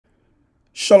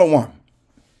Shalom.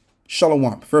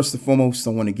 Shalom. First and foremost, I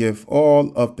want to give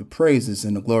all of the praises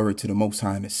and the glory to the Most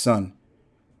High and His Son,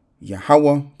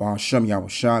 Yahweh, Ba'ashem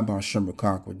Yahushai, Ba'ashem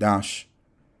Rakak Radash,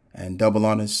 and double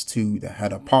honors to the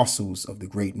head apostles of the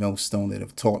great millstone that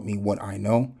have taught me what I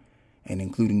know, and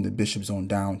including the bishops on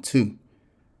down too.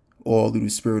 All through the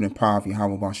spirit and power of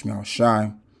Yahweh, Ba'ashem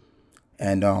Yahushai.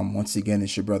 And once again,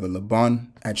 it's your brother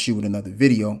Laban at you with another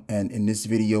video. And in this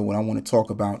video, what I want to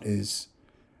talk about is,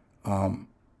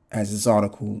 as this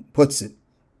article puts it,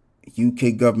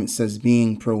 UK government says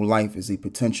being pro-life is a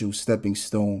potential stepping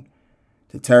stone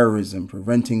to terrorism.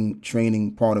 Preventing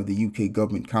training part of the UK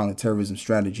government counterterrorism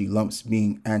strategy lumps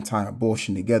being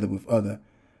anti-abortion together with other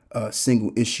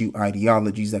single-issue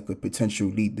ideologies that could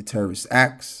potentially lead to terrorist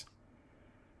acts.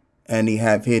 And they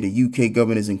have here the UK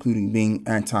government is including being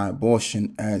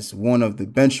anti-abortion as one of the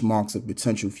benchmarks of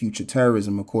potential future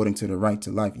terrorism, according to the Right to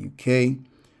Life UK.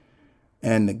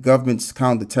 And the government's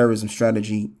counterterrorism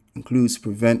strategy includes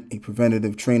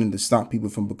preventative training to stop people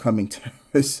from becoming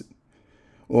terrorists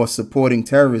or supporting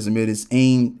terrorism. It is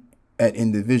aimed at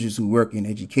individuals who work in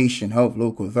education, health,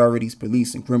 local authorities,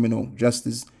 police, and criminal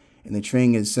justice. And the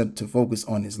training is set to focus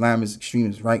on Islamist,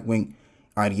 extremist, right-wing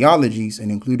ideologies,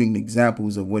 and including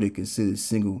examples of what it considers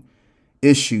single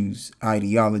issues,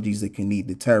 ideologies that can lead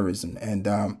to terrorism.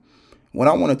 And what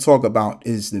I want to talk about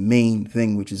is the main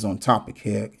thing, which is on topic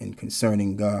here, and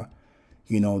concerning,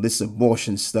 this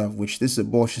abortion stuff, which this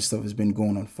abortion stuff has been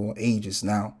going on for ages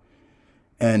now.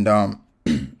 And, at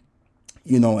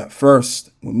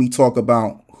first, when we talk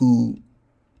about who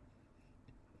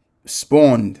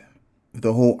spawned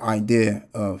the whole idea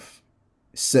of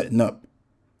setting up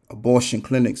abortion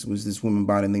clinics, was this woman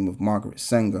by the name of Margaret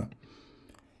Sanger.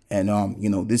 And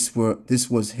this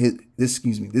was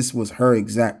her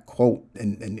exact quote,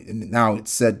 and now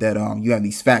it's said that you have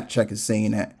these fact checkers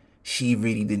saying that she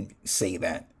really didn't say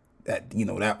that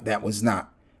was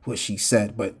not what she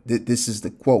said, but this is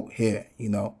the quote here,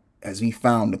 as we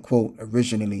found the quote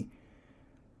originally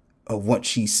of what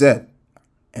she said.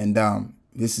 And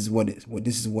this is what it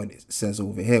says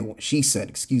over here. What she said,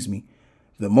 excuse me.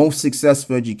 The most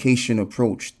successful education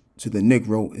approach to the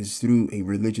Negro is through a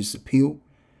religious appeal.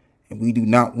 And we do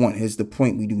not want, here's the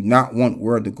point, we do not want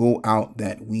word to go out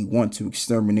that we want to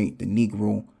exterminate the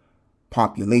Negro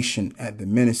population. And the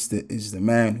minister is the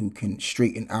man who can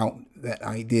straighten out that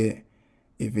idea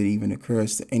if it even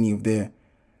occurs to any of their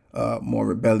more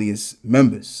rebellious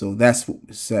members. So that's what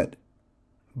was said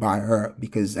by her,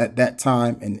 because at that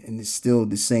time, and it's still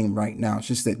the same right now, it's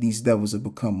just that these devils have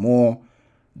become more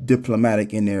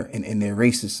diplomatic in their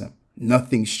racism.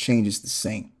 Nothing's changes the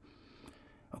same.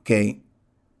 Okay.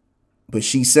 But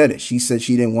she said it. She said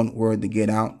she didn't want word to get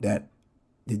out that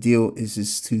the deal is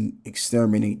just to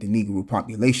exterminate the Negro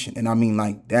population. And I mean,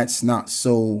 like, that's not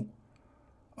so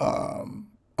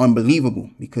unbelievable,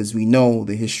 because we know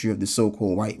the history of the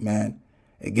so-called white man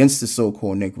against the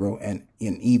so-called Negro, and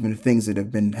even things that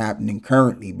have been happening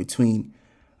currently between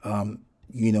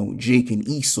Jake and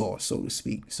Esau, so to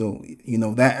speak. So,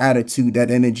 that attitude, that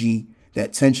energy,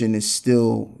 that tension is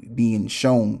still being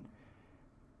shown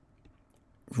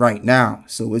right now.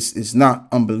 So it's not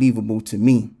unbelievable to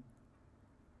me.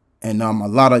 And a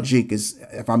lot of Jake is,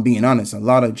 if I'm being honest, a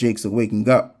lot of Jakes are waking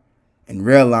up and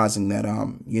realizing that,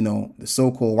 the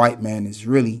so-called white man is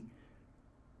really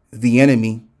the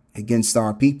enemy against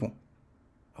our people.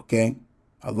 Okay.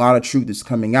 A lot of truth is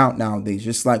coming out nowadays,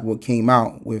 just like what came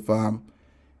out with,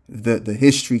 the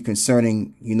history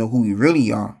concerning, who we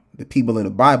really are, the people of the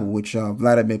Bible, which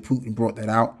Vladimir Putin brought that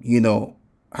out,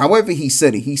 however he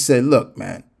said it. He said, look,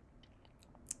 man,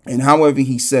 and however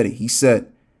he said it, he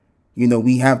said,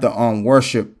 we have to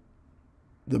worship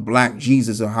the black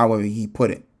Jesus, or however he put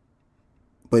it.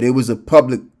 But it was a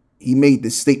public, he made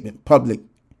this statement public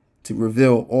to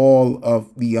reveal all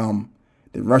of the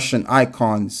Russian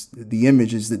icons, the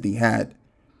images that they had,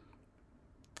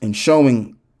 and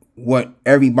showing what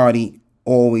everybody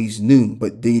always knew,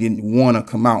 but they didn't want to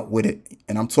come out with it.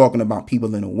 And I'm talking about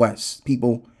people in the West,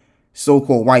 people,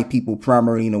 so-called white people,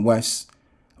 primarily in the West.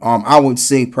 I would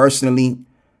say personally,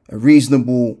 a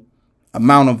reasonable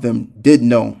amount of them did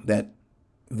know that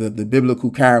the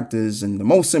biblical characters and the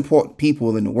most important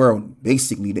people in the world,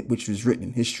 basically, which was written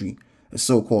in history, are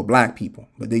so-called black people.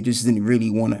 But they just didn't really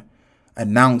want to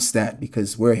announce that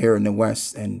because we're here in the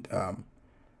West. And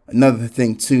another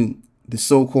thing, too, the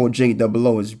so-called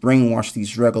JOO has brainwashed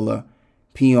these regular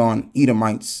peon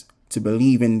Edomites to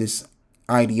believe in this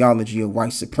ideology of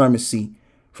white supremacy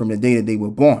from the day that they were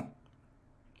born.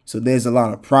 So there's a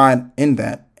lot of pride in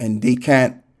that, and they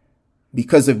can't,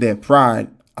 because of their pride,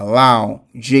 allow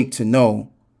Jake to know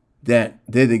that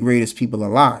they're the greatest people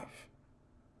alive.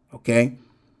 Okay.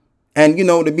 And, you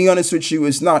know, to be honest with you,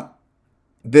 it's not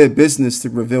their business to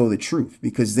reveal the truth,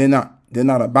 because they're not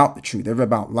about the truth. They're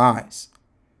about lies.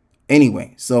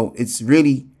 Anyway, so it's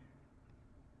really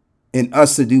in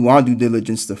us to do our due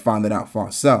diligence to find it out for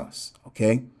ourselves.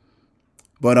 Okay.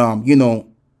 But, you know,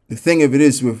 the thing of it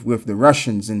is with the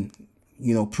Russians and,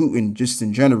 you know, Putin just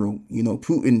in general, you know,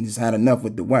 Putin has had enough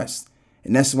with the West.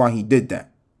 And that's why he did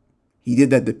that. He did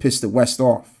that to piss the West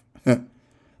off.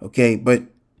 Okay. But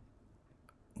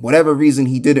whatever reason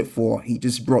he did it for, he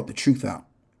just brought the truth out.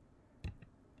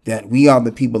 That we are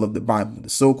the people of the Bible. The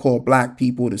so-called black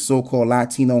people, the so-called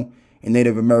Latino and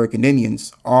Native American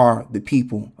Indians are the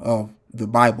people of the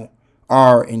Bible,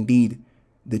 are indeed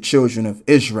the children of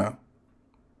Israel.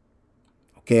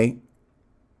 Okay.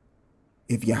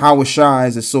 If Yahweh Shai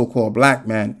is a so-called black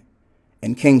man,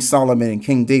 and King Solomon and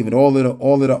King David, all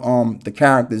of the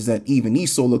characters that even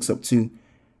Esau looks up to,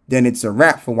 then it's a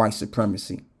wrap for white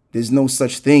supremacy. There's no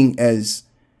such thing as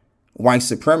white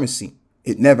supremacy.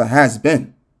 It never has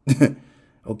been.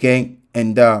 Okay.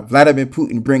 And Vladimir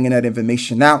Putin bringing that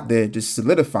information out there just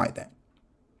solidified that.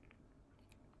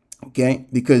 Okay.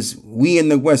 Because we in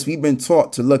the West, we've been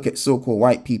taught to look at so-called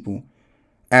white people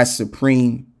as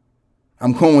supreme.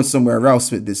 I'm going somewhere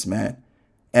else with this, man.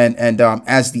 And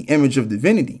as the image of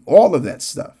divinity, all of that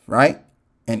stuff, right?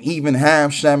 And even Ham,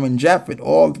 Shem, and Japheth,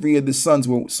 all three of the sons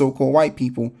were so-called white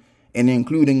people, and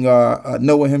including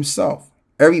Noah himself.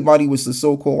 Everybody was the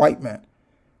so-called white man.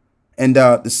 And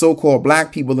the so-called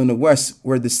black people in the West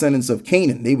were descendants of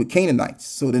Canaan. They were Canaanites.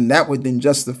 So then that would then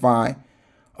justify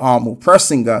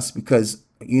oppressing us because,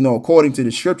 you know, according to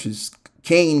the scriptures,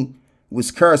 Cain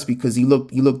was cursed because he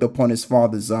looked upon his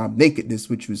father's nakedness,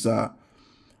 which was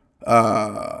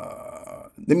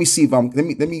let me see if let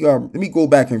me go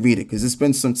back and read it, because it's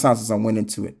been some time since I went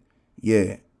into it.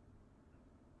 Yeah.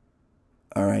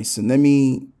 All right, so let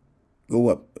me go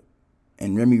up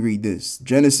and let me read this.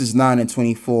 Genesis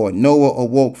 9:24. Noah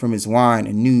awoke from his wine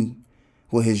and knew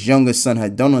what his younger son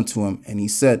had done unto him, and he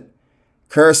said,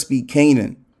 "Cursed be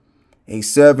Canaan, a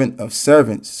servant of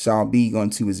servants shall be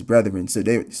unto his brethren." So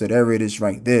there it is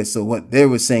right there. So what they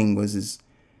were saying was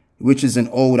which is an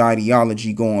old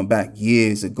ideology going back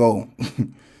years ago,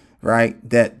 right?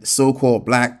 That the so-called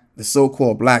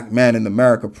black man in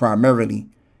America primarily,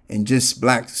 and just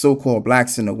so-called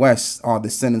blacks in the West, are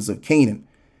descendants of Canaan.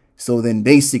 So then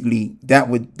basically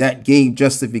that gave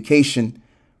justification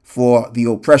for the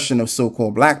oppression of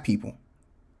so-called black people.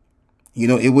 You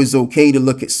know, it was okay to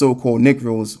look at so-called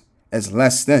Negroes as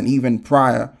less than, even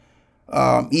prior,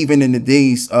 even in the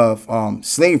days of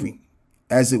slavery.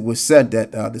 As it was said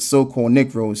that the so-called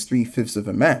Negro is 3/5 of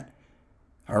a man.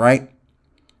 All right.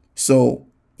 So,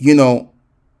 you know,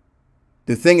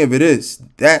 the thing of it is,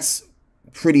 that's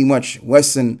pretty much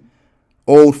Western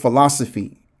old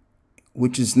philosophy,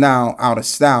 which is now out of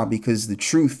style because the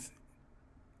truth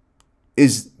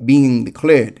is being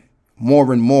declared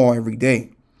more and more every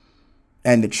day.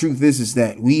 And the truth is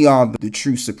that we are the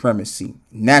true supremacy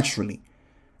naturally.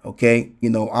 Okay, you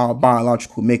know, our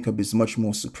biological makeup is much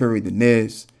more superior than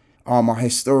theirs. Our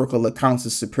historical accounts are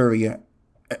superior.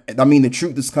 I mean, the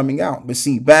truth is coming out. But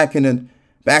see, back in the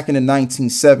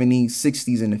 1970s,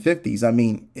 60s, and the 50s, I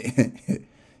mean,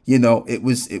 you know, it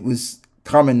was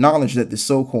common knowledge that the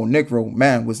so-called Negro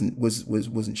man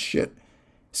wasn't shit.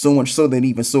 So much so that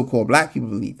even so-called black people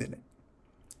believed in it.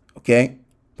 Okay,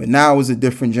 but now is a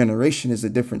different generation. It's a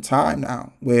different time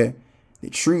now, where the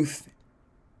truth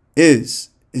is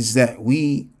that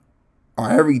we are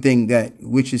everything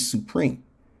which is supreme.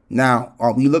 Now,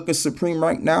 are we looking supreme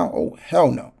right now? Oh,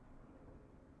 hell no.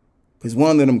 Because we're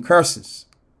under them curses.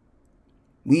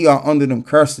 We are under them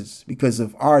curses because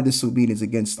of our disobedience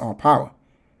against our power.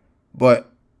 But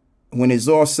when it's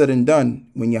all said and done,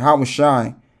 when Yahweh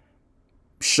Shai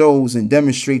shows and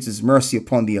demonstrates his mercy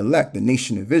upon the elect, the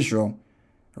nation of Israel,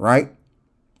 right,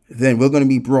 then we're going to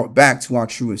be brought back to our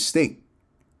true estate.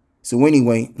 So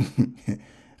anyway,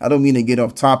 I don't mean to get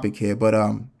off topic here, but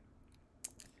I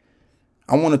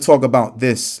want to talk about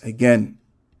this again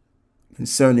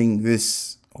concerning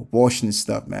this abortion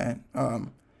stuff, man.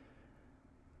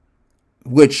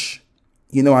 Which,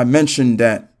 you know, I mentioned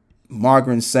that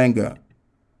Margaret Sanger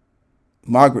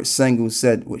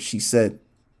said what she said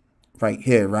right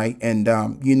here, right? And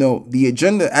you know, the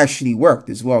agenda actually worked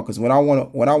as well, because what I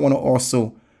want to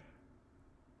also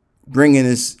bring in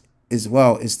this as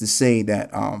well is to say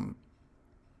that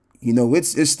you know,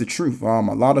 it's the truth. A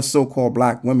lot of so-called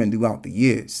black women throughout the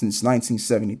years since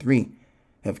 1973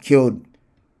 have killed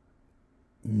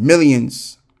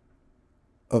millions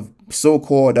of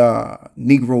so-called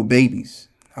Negro babies.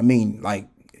 I mean, like,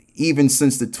 even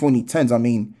since the 2010s, I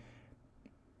mean,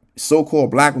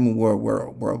 so-called black women were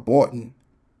aborting,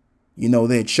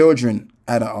 their children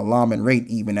at an alarming rate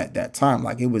even at that time.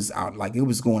 Like it was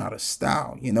going out of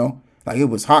style, like it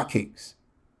was hotcakes.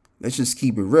 Let's just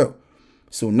keep it real.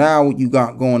 So now what you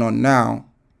got going on now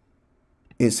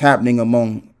is happening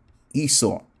among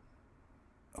Esau.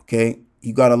 Okay,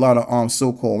 you got a lot of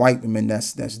so-called white women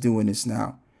that's doing this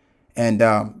now, and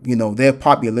their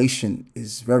population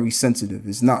is very sensitive.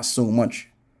 It's not so much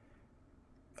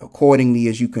accordingly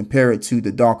as you compare it to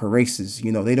the darker races.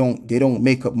 They don't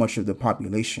make up much of the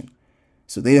population,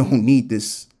 so they don't need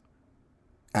this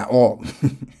at all.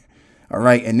 All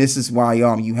right, and this is why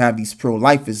you have these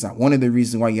pro-lifers out. One of the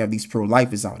reasons why you have these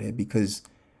pro-lifers out here, because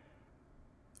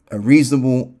a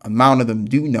reasonable amount of them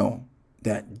do know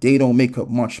that they don't make up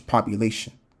much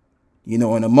population,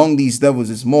 and among these devils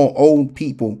is more old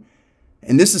people.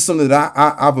 And this is something that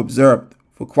I've observed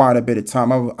for quite a bit of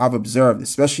time. I've observed,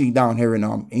 especially down here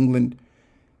in England,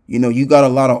 you got a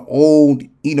lot of old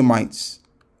Edomites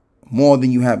more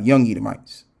than you have young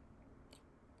Edomites.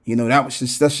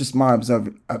 That's just my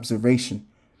observation.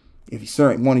 If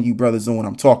certain one of you brothers know what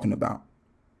I'm talking about.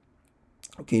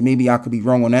 Okay, maybe I could be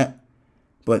wrong on that,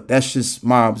 but that's just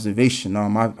my observation.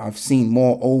 I've seen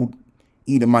more old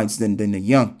Edomites than the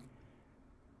young,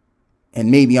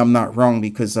 and maybe I'm not wrong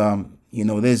because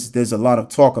there's a lot of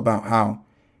talk about how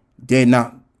they're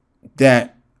not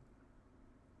that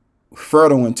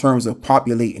fertile in terms of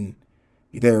populating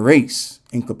their race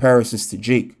in comparisons to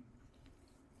Jake.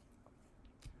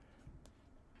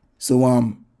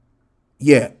 So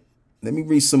yeah, let me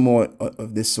read some more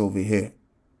of this over here.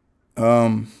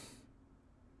 You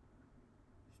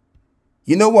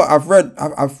know what? I've read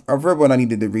what I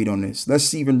needed to read on this.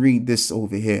 Let's even read this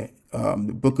over here.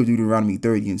 The book of Deuteronomy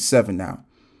 30 and 7 now.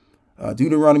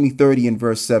 Deuteronomy 30 and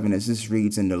verse 7, as this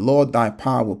reads, "And the Lord thy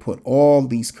power will put all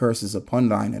these curses upon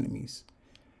thine enemies,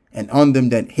 and on them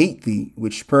that hate thee,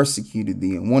 which persecuted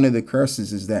thee." And one of the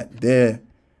curses is that they're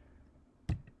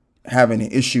having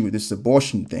an issue with this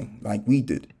abortion thing, like we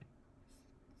did.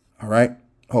 All right.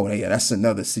 Oh, yeah, that's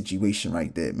another situation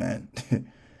right there, man.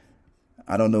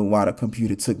 I don't know why the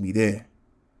computer took me there.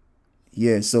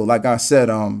 Yeah, so like I said,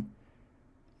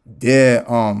 they're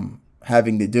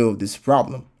having to deal with this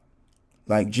problem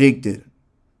like Jake did.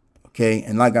 Okay,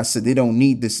 and like I said, they don't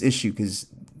need this issue because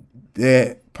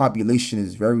their population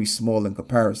is very small in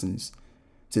comparisons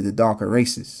to the darker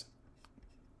races.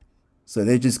 So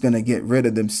they're just going to get rid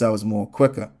of themselves more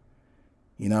quicker.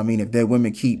 You know what I mean? If their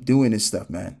women keep doing this stuff,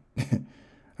 man.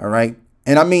 All right.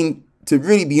 And I mean, to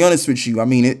really be honest with you, I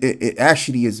mean, it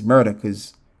actually is murder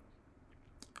because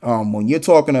when you're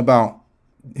talking about,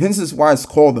 this is why it's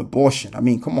called abortion. I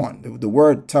mean, come on. The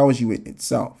word tells you it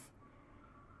itself.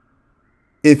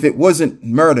 If it wasn't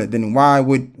murder, then why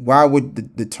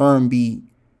would the term be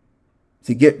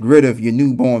to get rid of your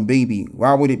newborn baby?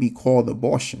 Why would it be called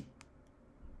abortion?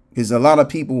 Because a lot of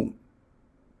people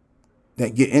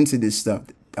that get into this stuff,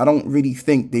 I don't really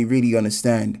think they really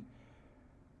understand.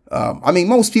 I mean,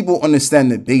 most people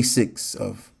understand the basics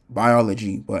of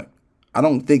biology, but I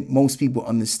don't think most people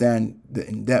understand the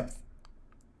in-depth.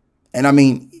 And I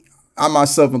mean, I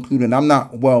myself included, I'm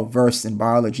not well versed in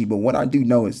biology, but what I do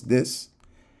know is this,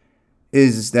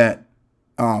 is that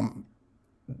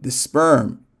the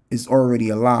sperm is already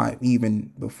alive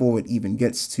even before it even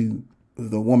gets to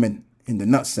the woman in the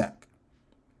nutsack.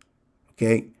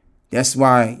 Okay, that's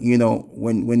why, you know,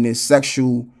 when there's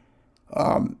sexual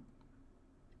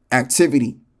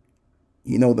activity,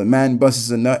 you know, the man busts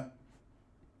a nut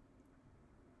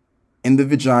in the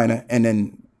vagina and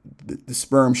then the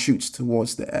sperm shoots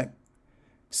towards the egg.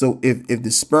 So if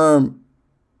the sperm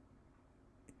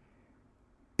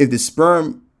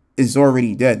is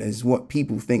already dead, is what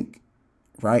people think,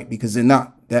 right? Because they're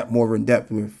not that more in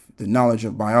depth with the knowledge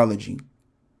of biology,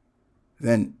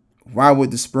 then why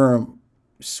would the sperm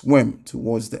swim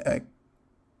towards the egg?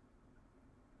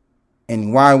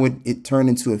 And why would it turn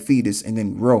into a fetus and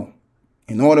then grow?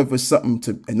 In order for something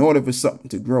to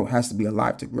grow, it has to be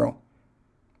alive to grow.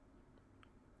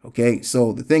 Okay,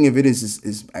 so the thing of it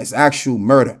is actual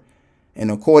murder. And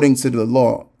according to the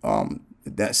law,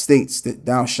 that states that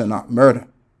thou shalt not murder.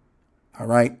 All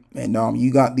right. And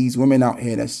you got these women out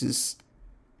here that's just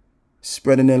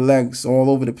spreading their legs all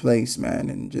over the place, man,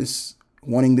 and just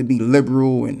wanting to be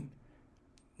liberal and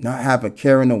not have a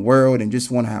care in the world and just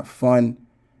want to have fun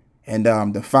and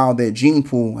defile their gene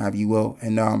pool, have you will.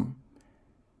 And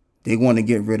they want to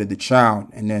get rid of the child,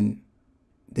 and then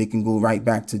they can go right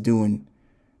back to doing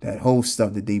that whole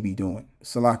stuff that they be doing.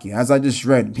 Salaki, as I just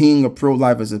read, being a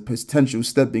pro-life is a potential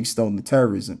stepping stone to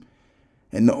terrorism.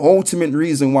 And the ultimate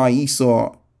reason why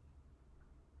Esau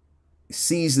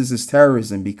sees this as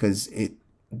terrorism because it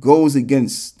goes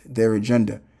against their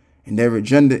agenda. And their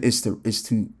agenda is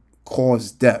to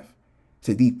cause death,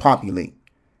 to depopulate.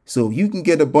 So you can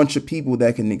get a bunch of people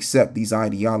that can accept these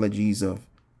ideologies of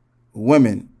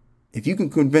women. If you can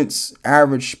convince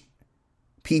average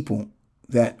people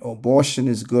that abortion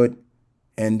is good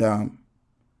and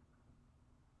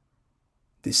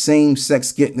the same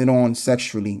sex getting it on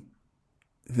sexually,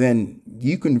 then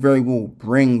you can very well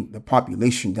bring the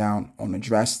population down on a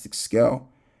drastic scale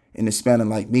in the span of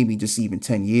like maybe just even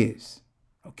 10 years.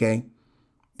 Okay?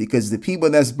 Because the people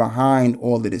that's behind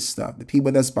all of this stuff, the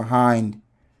people that's behind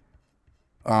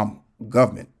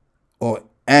government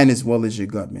and as well as your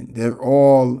government, they're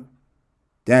all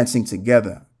dancing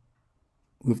together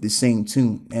with the same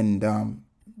tune. And,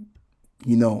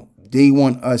 they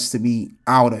want us to be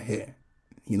out of here.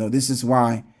 This is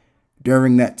why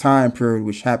during that time period,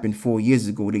 which happened 4 years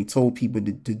ago, they told people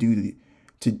to do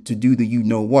the you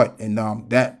know what. And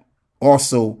that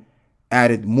also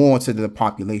added more to the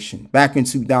population. Back in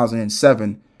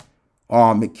 2007,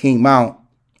 it came out.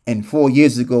 And 4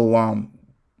 years ago,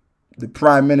 the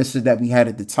prime minister that we had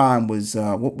at the time was,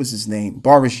 what was his name?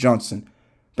 Boris Johnson.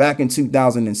 Back in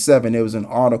 2007, there was an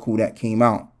article that came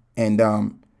out. And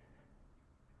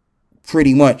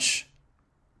pretty much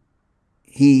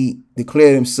he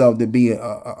declared himself to be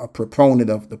a proponent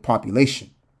of the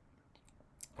population.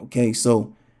 Okay,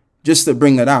 so just to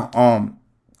bring it out,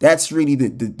 that's really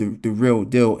the real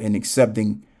deal in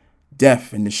accepting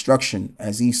death and destruction,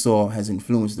 as Esau has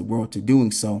influenced the world to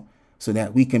doing so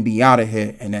that we can be out of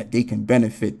here and that they can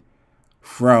benefit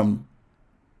from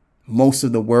most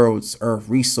of the world's earth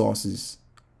resources,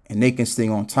 and they can stay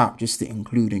on top, just to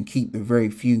include and keep the very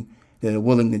few that are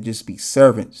willing to just be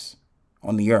servants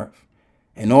on the earth.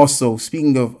 And also,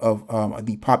 speaking of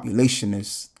the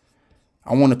populationists,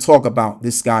 I want to talk about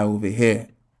this guy over here.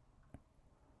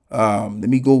 Let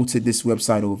me go to this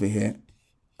website over here.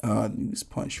 News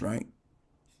Punch, right?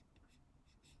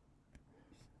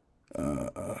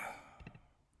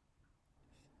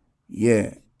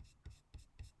 Yeah.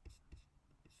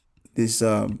 This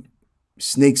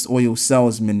Snake's oil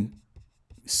salesman,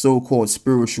 so-called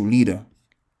spiritual leader.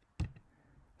 I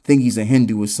think he's a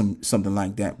Hindu or something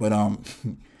like that. But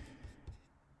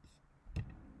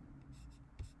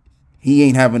he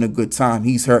ain't having a good time.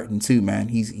 He's hurting too, man.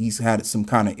 He's had some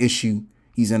kind of issue.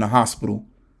 He's in a hospital.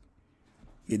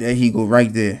 Yeah, there he go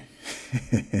right there.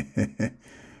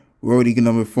 World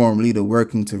Economic Forum leader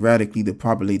working to radically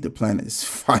depopulate the planet is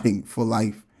fighting for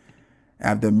life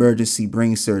after emergency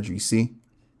brain surgery. See?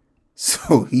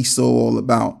 So Esau all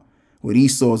about what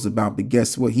Esau's about, but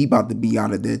guess what? He about to be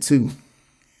out of there too.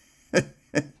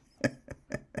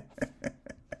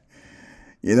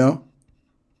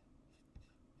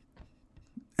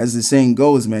 As the saying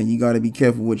goes, man, you got to be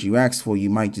careful what you ask for.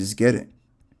 You might just get it.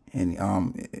 And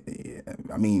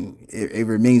I mean, it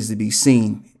remains to be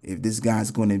seen if this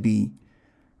guy's going to be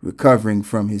recovering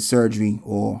from his surgery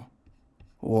or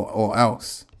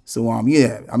else. So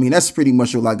yeah, I mean, that's pretty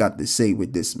much all I got to say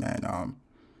with this, man.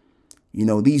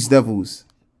 These devils,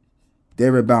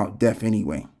 they're about death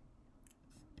anyway.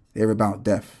 They're about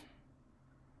death.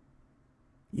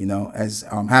 As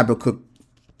Habakkuk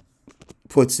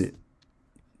puts it,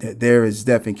 that there is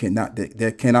death and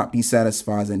there cannot be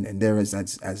satisfied, and there is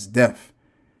as death,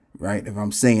 right? If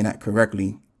I'm saying that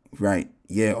correctly, right?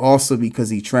 Yeah, also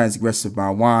because he transgresseth by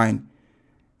wine,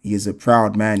 he is a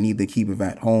proud man, neither keepeth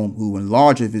at home, who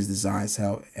enlargeth his desires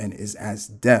hell, and is as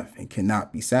death and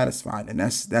cannot be satisfied. And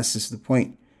that's just the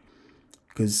point.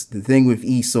 Because the thing with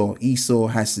Esau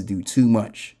has to do too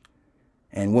much.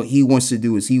 And what he wants to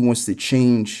do is he wants to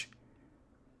change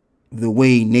the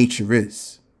way nature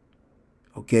is.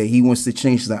 Okay, he wants to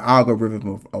change the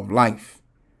algorithm of life.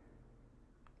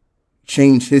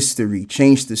 Change history,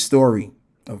 change the story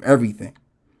of everything.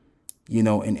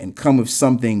 And come with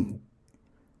something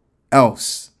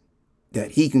else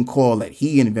that he can call that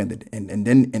he invented. And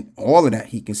then in all of that,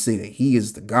 he can say that he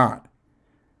is the God.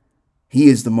 He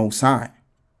is the Most High.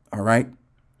 All right.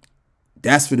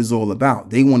 That's what it's all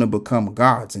about. They want to become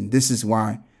gods. And this is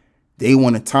why they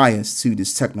want to tie us to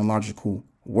this technological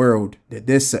world that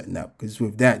they're setting up. Because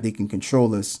with that, they can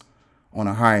control us on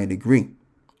a higher degree.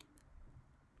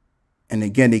 And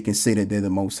again, they can say that they're the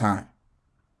Most High,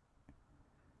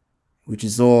 which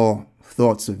is all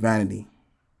thoughts of vanity,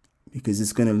 because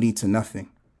it's going to lead to nothing.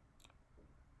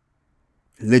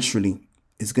 Literally,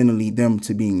 it's going to lead them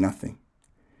to being nothing.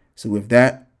 So with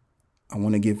that, I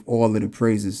want to give all of the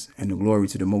praises and the glory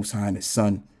to the Most High and His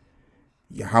Son,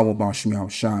 Yahweh Ba'ashem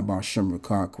Yahushua Ba'ashem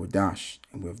Rakah Kodash.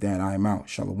 And with that, I am out.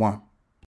 Shalom.